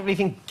got a passionate belief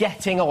in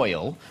getting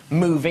oil,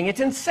 moving it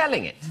and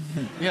selling it.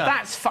 Yeah.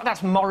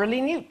 That's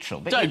morally neutral.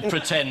 But Don't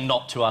pretend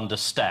not to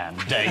understand,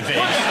 David.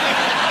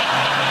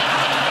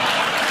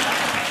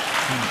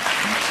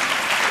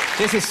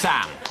 This is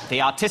Sam.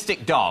 the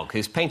artistic dog,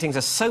 whose paintings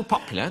are so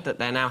popular that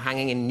they're now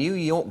hanging in New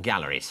York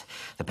galleries.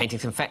 The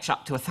paintings can fetch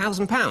up to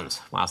 £1,000,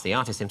 whilst the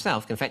artist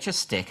himself can fetch a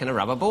stick and a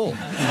rubber ball.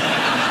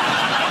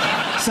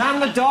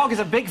 Sam the dog is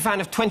a big fan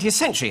of 20th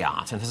century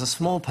art and has a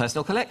small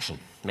personal collection,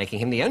 making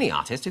him the only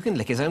artist who can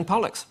lick his own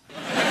Pollocks.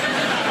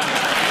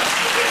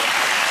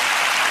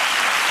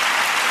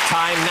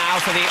 Time now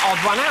for the odd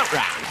one out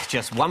round.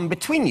 Just one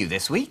between you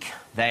this week.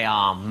 They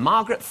are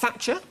Margaret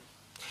Thatcher,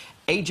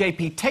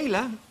 AJP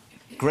Taylor,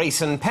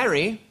 Grayson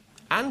Perry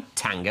and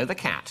Tango the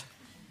cat.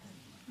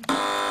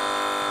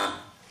 That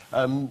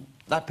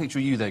picture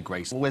of you there,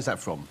 Grayson, where's that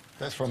from?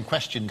 That's from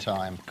Question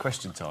Time.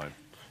 Question Time.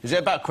 Is it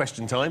about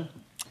Question Time?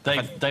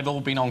 They've all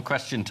been on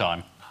Question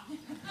Time.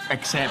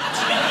 Except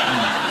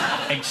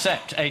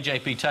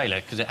AJP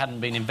Taylor, because it hadn't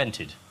been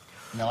invented.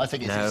 No, I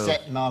think it's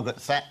except Margaret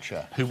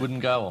Thatcher. Who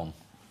wouldn't go on?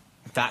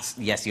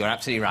 Yes, you're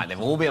absolutely right.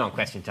 They've all been on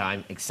Question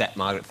Time, except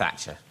Margaret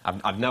Thatcher.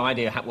 I've no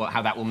idea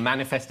how that will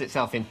manifest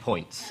itself in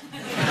points.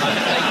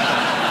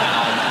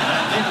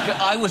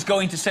 I was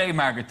going to say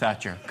Margaret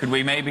Thatcher. Could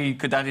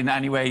that in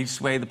any way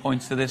sway the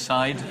points to this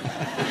side?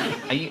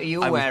 Are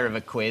you aware of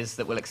a quiz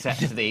that will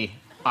accept the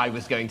I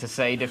was going to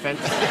say defence?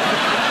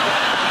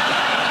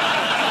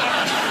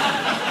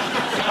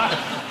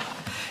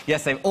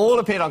 Yes, they've all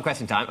appeared on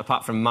Question Time,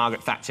 apart from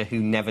Margaret Thatcher, who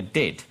never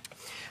did.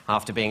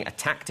 After being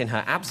attacked in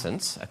her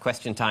absence, a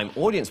Question Time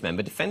audience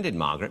member defended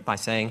Margaret by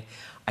saying,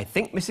 "I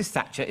think Mrs.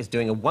 Thatcher is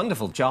doing a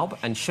wonderful job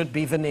and should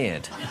be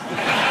veneered."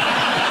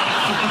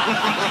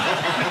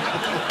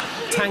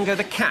 Tango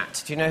the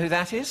cat, do you know who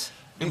that is?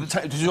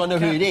 Do I know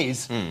who it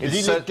is? Is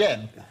he Lib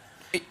Dem?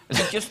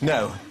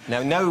 No.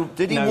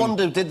 Did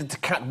the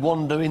cat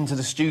wander into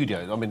the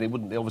studio? I mean, it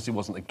obviously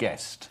wasn't a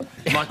guest.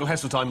 Michael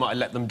Heseltine might have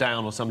let them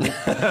down or something.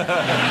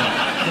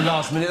 The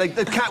last minute.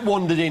 The cat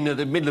wandered in at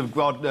the middle of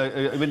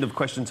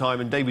Question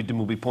Time and David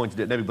Dimbleby pointed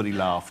it and everybody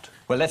laughed.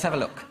 Well, let's have a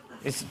look.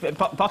 It's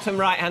bottom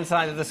right-hand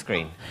side of the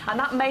screen. And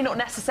that may not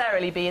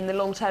necessarily be in the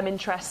long-term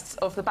interests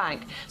of the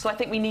bank. So I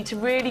think we need to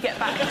really get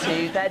back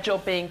to their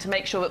job being to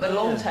make sure that the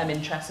long-term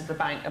interests of the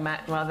bank are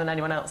met rather than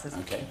anyone else's.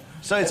 OK.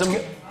 So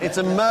it's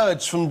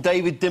emerged from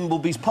David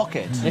Dimbleby's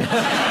pocket.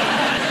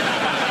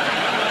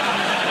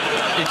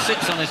 It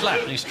sits on his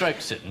lap and he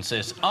strokes it and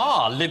says,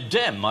 "Ah, Lib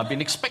Dem, I've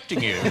been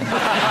expecting you."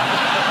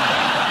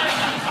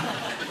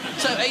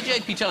 So,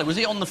 AJP Taylor, was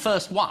he on the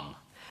first one?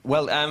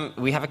 Well,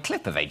 we have a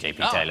clip of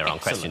AJP Taylor on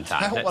Question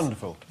Time. How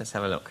wonderful. Let's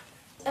have a look.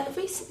 At a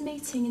recent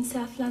meeting in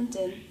South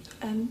London,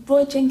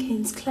 Roy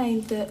Jenkins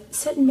claimed that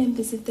certain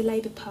members of the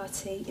Labour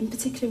Party, in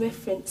particular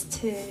reference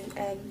to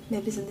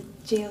members of the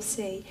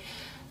GLC,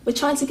 were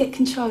trying to get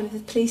control of the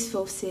police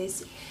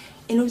forces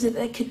in order that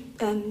they could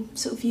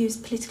sort of use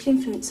political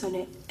influence on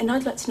it. And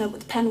I'd like to know what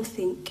the panel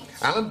think.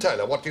 Alan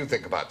Taylor, what do you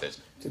think about this?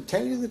 To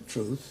tell you the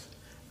truth,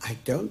 I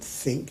don't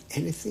think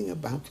anything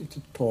about it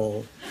at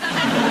all.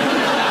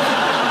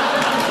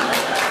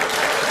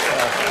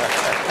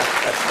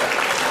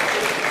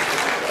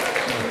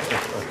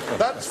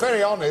 That's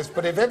very honest,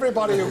 but if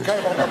everybody who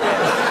came on the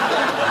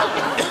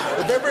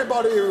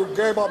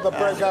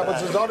programme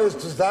was as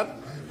honest as that,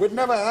 we'd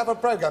never have a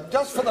programme.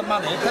 Just for the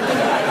money.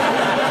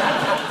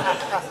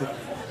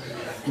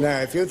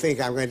 No, if you think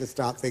I'm going to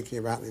start thinking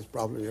about this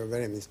problem, you're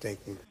very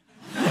mistaken.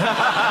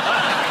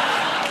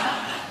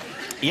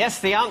 Yes,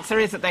 the answer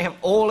is that they have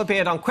all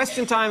appeared on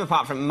Question Time,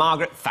 apart from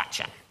Margaret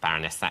Thatcher.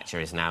 Baroness Thatcher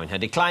is now in her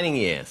declining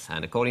years,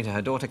 and according to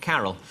her daughter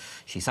Carol,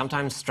 she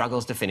sometimes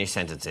struggles to finish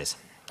sentences.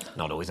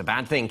 Not always a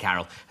bad thing,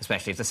 Carol,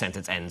 especially if the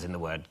sentence ends in the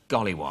word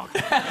gollywog.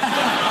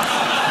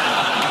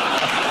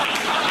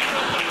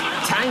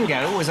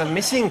 Tango was a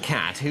missing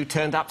cat who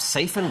turned up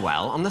safe and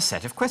well on the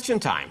set of Question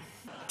Time.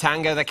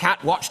 Tango the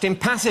cat watched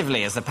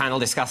impassively as the panel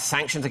discussed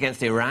sanctions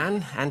against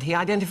Iran, and he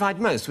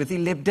identified most with the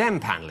Lib Dem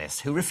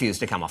panellists who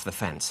refused to come off the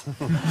fence.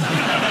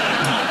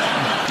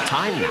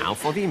 Time now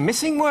for the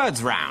Missing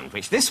Words round,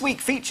 which this week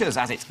features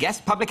as its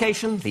guest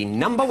publication the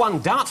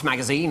 #1 darts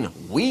magazine,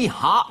 We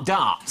Heart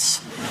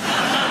Darts.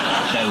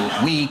 Though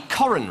We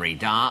Coronary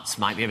Darts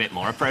might be a bit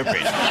more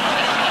appropriate.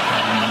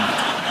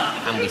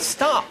 And we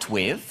start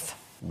with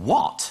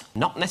what?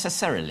 Not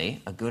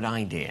necessarily a good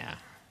idea.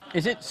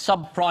 Is it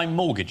subprime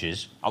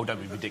mortgages? Oh, don't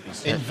be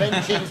ridiculous.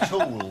 Inventing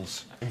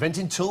tools.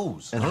 Inventing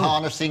tools? And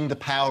harnessing the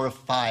power of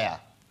fire.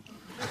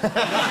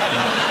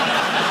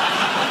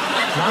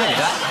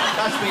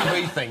 That's me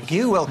rethink.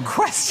 You will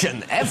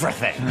question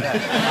everything.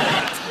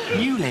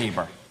 New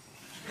Labour.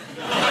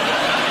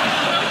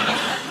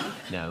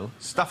 No.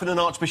 Stuffing an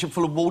archbishop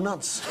full of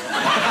walnuts?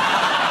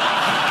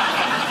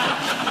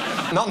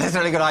 Not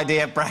necessarily a good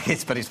idea,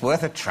 brackets, but it's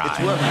worth a try. It's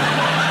worth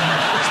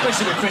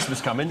especially with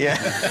Christmas coming. Yeah.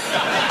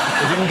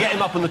 If you can get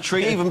him up on the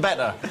tree, even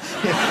better.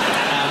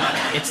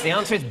 The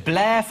answer is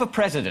Blair for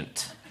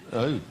president.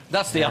 Oh.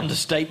 That's the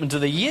understatement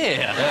of the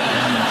year.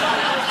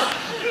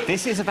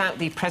 This is about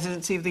the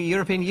presidency of the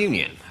European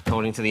Union.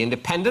 According to The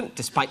Independent,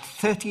 despite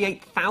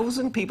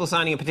 38,000 people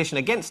signing a petition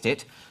against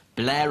it,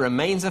 Blair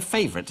remains a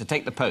favourite to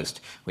take the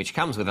post, which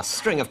comes with a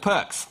string of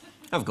perks.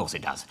 Of course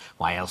it does.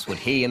 Why else would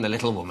he and the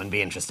little woman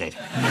be interested?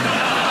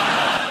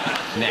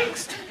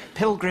 Next.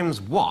 pilgrims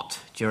what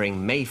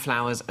during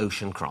Mayflower's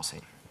ocean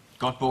crossing?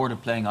 Got bored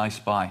of playing I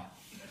Spy.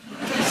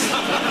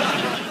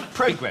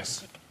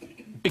 Progress.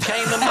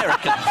 Became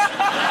American.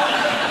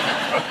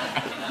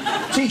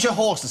 Teach a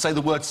horse to say the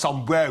word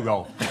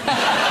sombrero.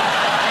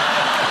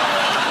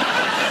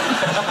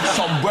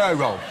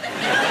 Sombrero.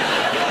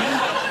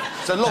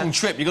 It's a long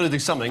trip, you've got to do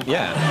something.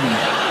 Yeah.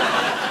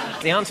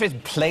 The answer is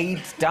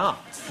played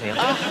darts.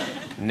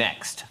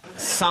 Next.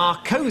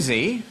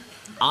 Sarkozy,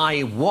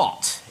 I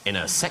what in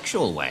a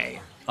sexual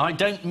way? I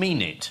don't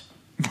mean it.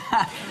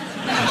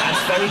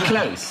 That's very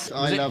close.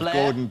 I love Blair?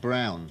 Gordon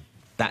Brown.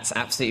 That's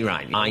absolutely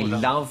right. I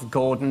love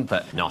Gordon,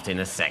 but not in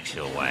a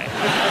sexual way.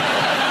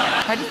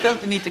 I just felt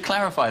the need to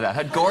clarify that.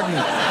 Had Gordon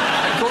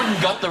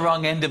got the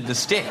wrong end of the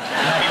stick?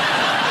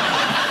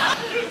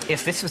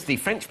 Yes, this was the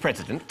French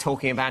president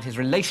talking about his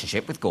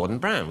relationship with Gordon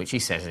Brown, which he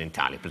says is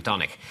entirely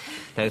platonic.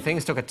 Though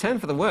things took a turn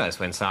for the worse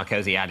when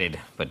Sarkozy added,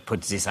 "But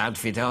put this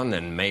outfit on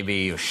and maybe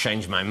you'll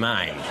change my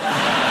mind."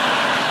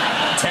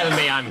 Tell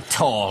me I'm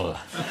tall.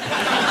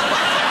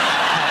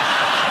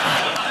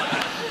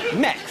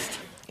 Next.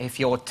 If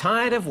you're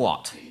tired of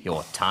what?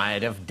 You're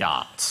tired of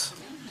darts.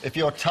 If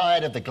you're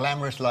tired of the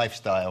glamorous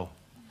lifestyle.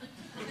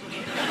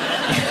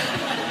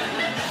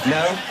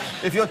 No?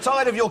 If you're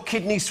tired of your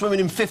kidney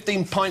swimming in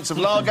 15 pints of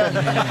lager,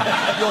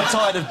 you're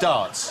tired of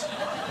darts.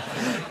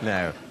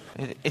 No.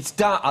 It's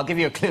dart. I'll give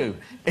you a clue.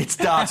 It's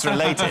darts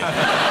related.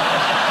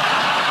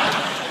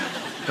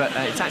 But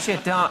it's actually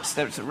a darts.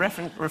 That's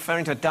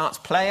referring to a darts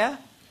player.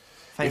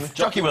 Famous.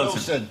 Jockey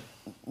Wilson.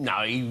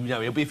 No,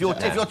 if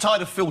you're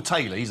tired of Phil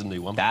Taylor, he's a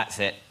new one. That's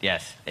it,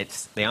 yes.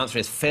 The answer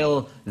is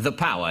Phil the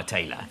Power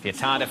Taylor. If you're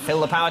tired of Phil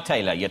the Power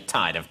Taylor, you're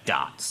tired of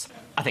darts.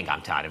 I think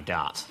I'm tired of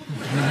darts.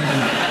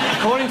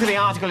 According to the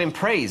article in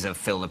praise of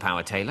Phil the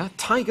Power Taylor,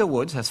 Tiger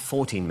Woods has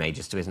 14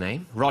 majors to his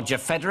name, Roger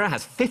Federer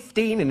has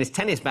 15 in his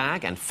tennis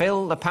bag, and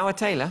Phil the Power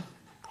Taylor,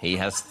 he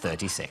has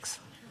 36.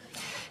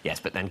 Yes,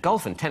 but then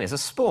golf and tennis are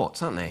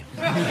sports, aren't they?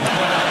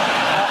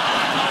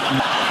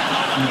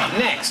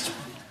 Next,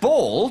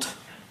 bald,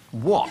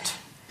 what?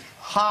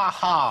 Ha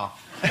ha.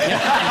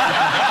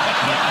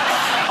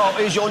 Oh,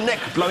 is your neck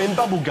blowing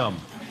bubble gum?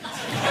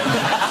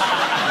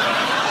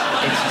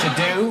 It's to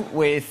do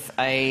with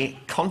a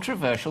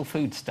controversial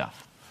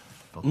foodstuff.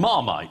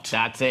 Marmite.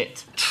 That's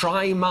it.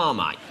 Try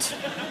Marmite.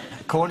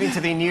 According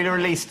to the newly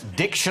released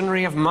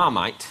Dictionary of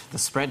Marmite, the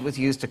spread was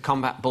used to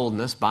combat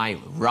baldness by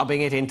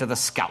rubbing it into the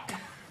scalp.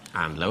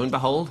 And lo and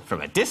behold,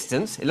 from a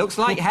distance, it looks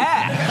like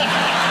hair.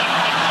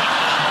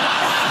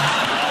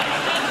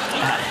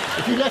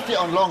 If you left it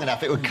on long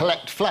enough, it would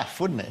collect fluff,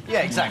 wouldn't it?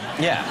 Yeah,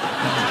 exactly. Yeah.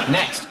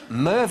 Next,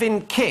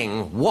 Mervyn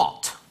King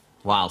what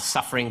while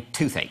suffering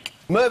toothache?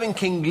 Mervyn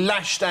King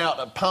lashed out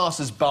at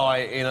passers-by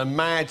in a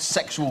mad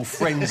sexual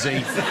frenzy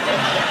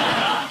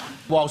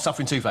while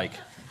suffering toothache.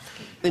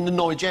 In the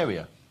Norwich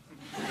area.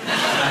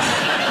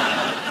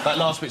 That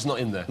last bit's not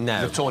in there.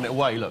 No. They've torn it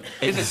away, look.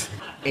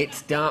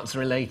 It's darts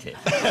related.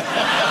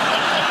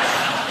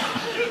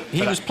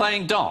 He was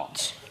playing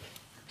darts.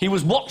 He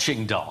was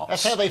watching darts.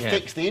 That's how they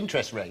fix the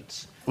interest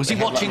rates. Was he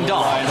They have, watching like,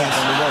 darts? lines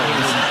on the wall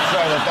and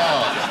throw a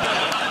dart.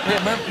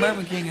 Yeah,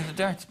 Mervyn King is a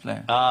darts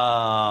player.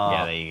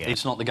 Yeah, there you go.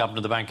 It's not the governor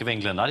of the Bank of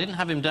England. I didn't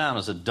have him down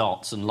as a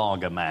darts and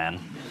lager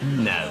man.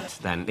 No.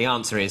 Then the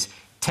answer is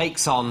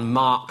takes on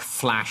Mark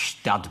Flash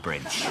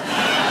Dudbridge.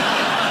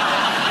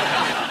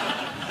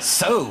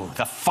 So,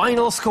 the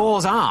final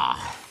scores are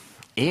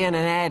Ian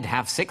and Ed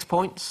have 6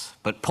 points,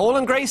 but Paul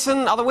and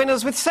Grayson are the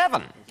winners with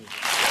 7.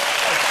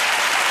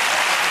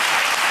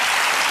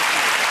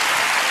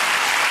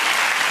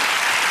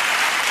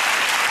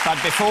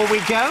 But before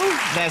we go,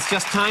 there's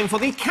just time for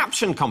the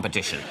caption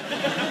competition.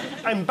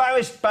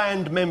 Embarrassed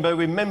band member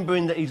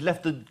remembering that he's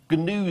left the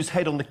GNU's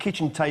head on the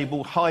kitchen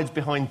table hides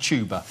behind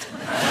tuba.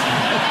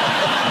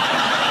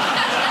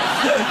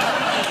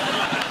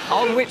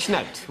 On which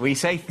note, we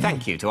say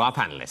thank you to our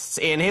panellists,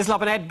 Ian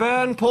Hislop and Ed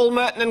Byrne, Paul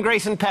Merton and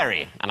Grayson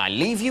Perry. And I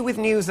leave you with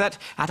news that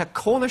at a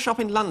corner shop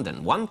in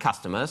London, one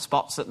customer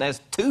spots that there's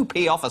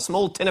 2p off a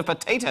small tin of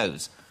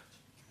potatoes.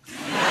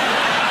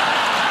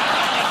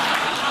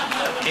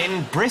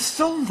 In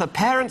Bristol, the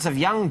parents of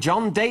young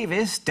John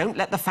Davis don't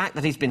let the fact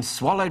that he's been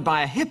swallowed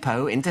by a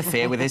hippo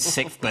interfere with his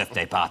 6th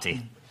birthday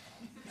party.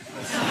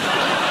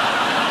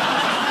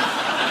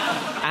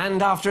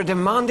 And after a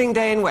demanding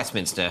day in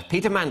Westminster,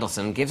 Peter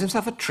Mandelson gives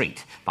himself a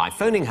treat by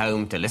phoning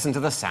home to listen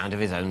to the sound of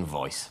his own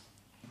voice.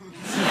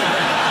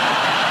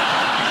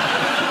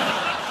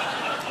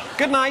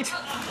 Good night.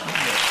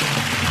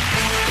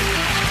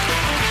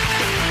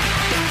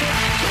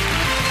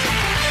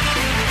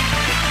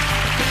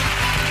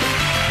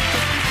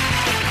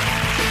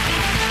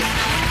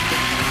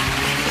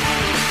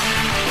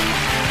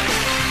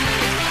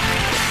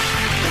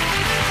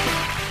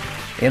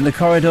 In the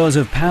corridors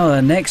of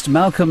power next,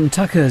 Malcolm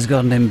Tucker's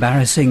got an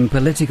embarrassing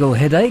political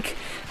headache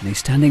and he's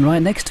standing right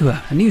next to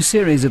her. A new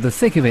series of The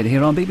Thick of It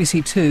here on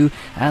BBC Two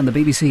and the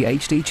BBC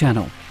HD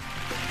channel.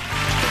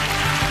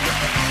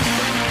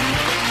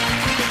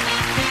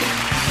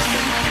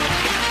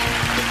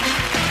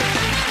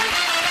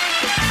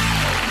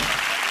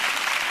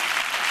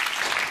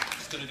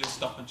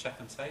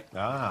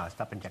 Ah,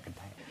 stop and check and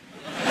tape.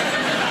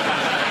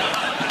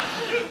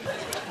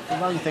 The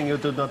one thing you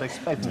do not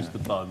expect,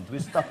 Mr. Bond, we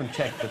stop and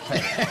check the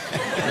tape.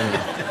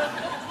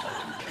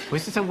 Well,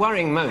 it's just a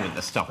worrying moment,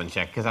 the stop and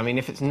check, because, I mean,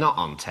 if it's not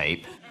on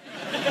tape...